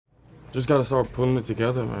Just got to start putting it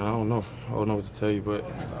together, man. I don't know. I don't know what to tell you, but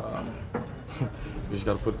we just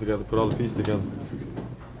got to put it together, put all the pieces together.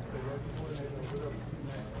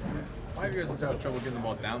 Why have you guys had so much trouble getting the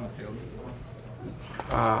ball down the field?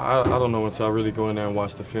 I don't know until I really go in there and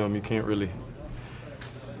watch the film. You can't really.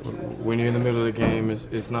 When you're in the middle of the game,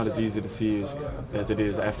 it's not as easy to see as it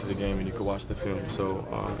is after the game, and you can watch the film. So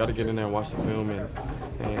got to get in there and watch the film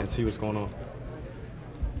and see what's going on.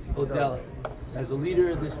 Odell, as a leader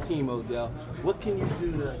of this team, Odell, what can you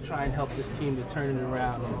do to try and help this team to turn it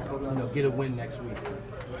around and get a win next week?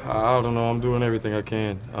 I don't know. I'm doing everything I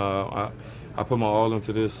can. I put my all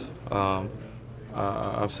into this.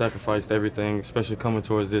 I've sacrificed everything, especially coming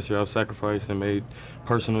towards this year. I've sacrificed and made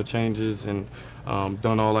personal changes and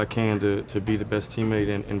done all I can to be the best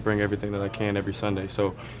teammate and bring everything that I can every Sunday.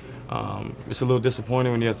 So it's a little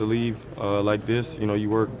disappointing when you have to leave like this. You know, you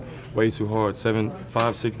work way too hard,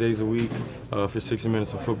 5, 6 days a week for 60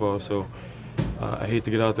 minutes of football. So I hate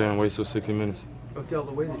to get out there and waste those 60 minutes. Odell,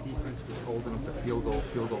 the way the defense was holding up the field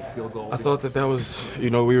goal. I thought that was, we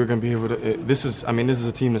were going to be able to. This is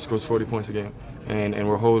a team that scores 40 points a game, and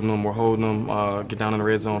we're holding them. Get down in the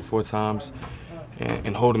red zone 4 times,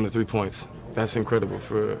 and hold them to 3 points. That's incredible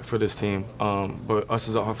for this team. But us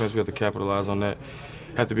as an offense, we have to capitalize on that.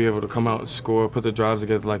 Have to be able to come out and score, put the drives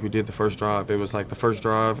together like we did the first drive. It was like the first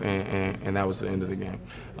drive, and that was the end of the game.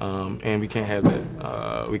 And we can't have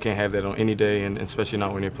that. We can't have that on any day, and especially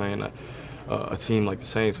not when you're playing a team like the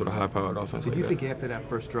Saints with a high-powered offense. Did you think after that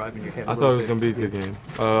first drive in your head? I thought it was going to be a good game.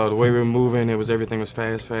 The way we were moving, everything was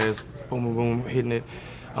fast, boom, boom, boom, hitting it,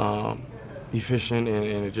 efficient,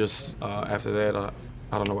 and it just after that,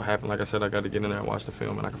 I don't know what happened. Like I said, I got to get in there and watch the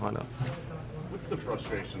film, and I can find out. What's the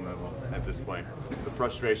frustration level at this point? The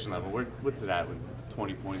frustration level, what's it at with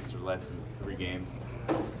 20 points or less in 3 games?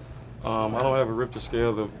 I don't have a rip to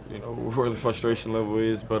scale of where the frustration level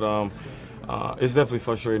is, but it's definitely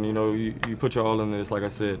frustrating. You put your all in this, like I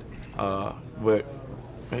said, but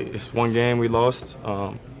hey, it's one game we lost.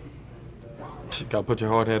 Got to put your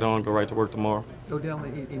hard hat on, go right to work tomorrow. Odell,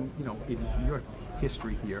 in your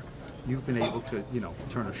history here, you've been able to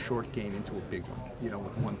turn a short game into a big one.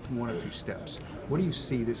 With one or 2 steps. What do you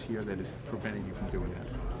see this year that is preventing you from doing that?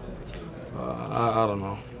 I don't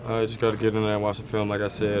know. I just got to get in there and watch the film. Like I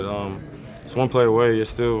said, it's one play away. It's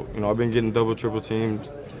still, I've been getting double, triple teamed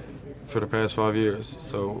for the past 5 years,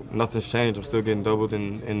 so nothing's changed. I'm still getting doubled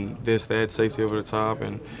in this, that, safety over the top,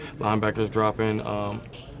 and linebackers dropping.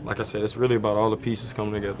 Like I said, it's really about all the pieces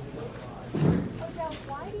coming together. Odell,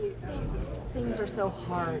 why do you think things are so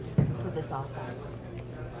hard for this offense?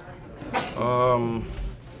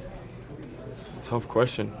 It's a tough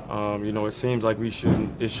question. It seems like it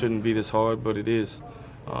shouldn't be this hard, but it is.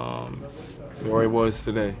 Or it was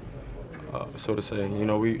today, so to say.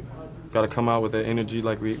 We got to come out with that energy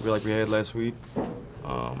like we had last week.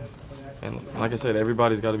 And like I said,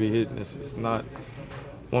 everybody's got to be hitting. It's not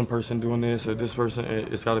one person doing this or this person.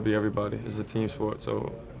 It's got to be everybody. It's a team sport,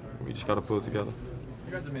 so we just got to pull it together.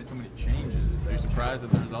 You guys have made so many changes. Are you surprised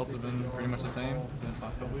that the results have been pretty much the same in the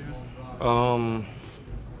last couple of years?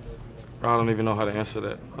 I don't even know how to answer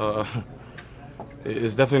that.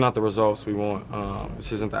 It's definitely not the results we want.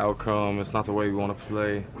 This isn't the outcome. It's not the way we want to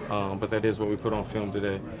play. But that is what we put on film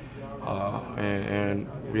today. And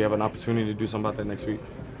we have an opportunity to do something about that next week.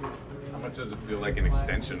 How much does it feel like an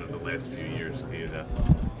extension of the last few years to you, though?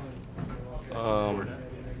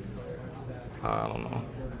 I don't know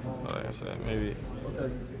how to answer that. Maybe.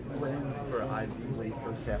 When for IV late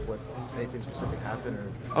first half, anything specific happened?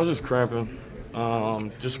 Or? I was just cramping.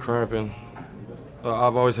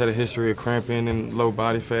 I've always had a history of cramping and low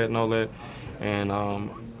body fat and all that. And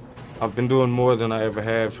I've been doing more than I ever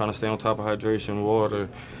have, trying to stay on top of hydration, water,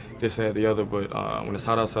 this, that, the other. But when it's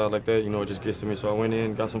hot outside like that, it just gets to me. So I went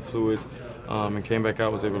in, got some fluids, and came back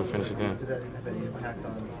out, was able to finish the game. Did that have any impact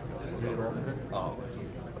on your ultimate? Oh.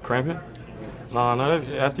 Cramping? No, not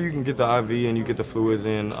after you can get the IV and you get the fluids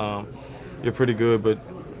in, you're pretty good. But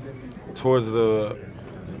towards the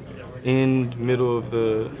middle of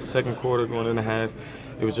the second quarter, going in the half,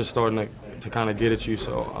 it was just starting to kind of get at you.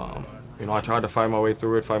 So, I tried to fight my way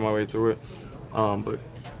through it, but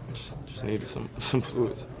just needed some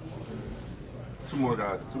fluids. 2 more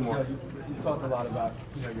guys, 2 more. You talked a lot about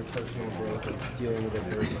your personal growth and dealing with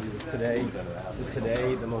adversity. Was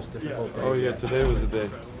today the most difficult day? Oh yeah, today was the day,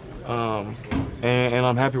 and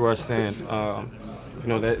I'm happy where I stand.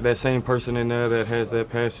 That same person in there that has that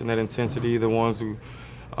passion, that intensity, the ones who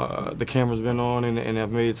the camera's been on and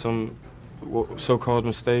have made some so-called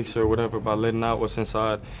mistakes or whatever by letting out what's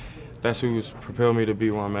inside. That's who's propelled me to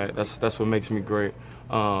be where I'm at. That's what makes me great.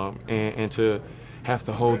 And to have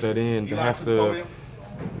to hold that in, to have to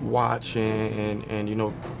watch and you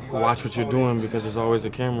know, watch what you're doing because there's always a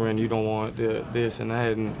camera and you don't want this and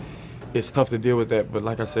that, and it's tough to deal with that. But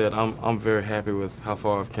like I said, I'm very happy with how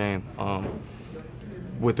far I've came,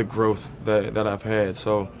 with the growth that I've had.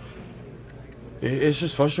 So it's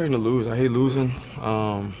just frustrating to lose. I hate losing,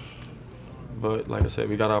 but like I said,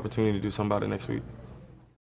 we got an opportunity to do something about it next week.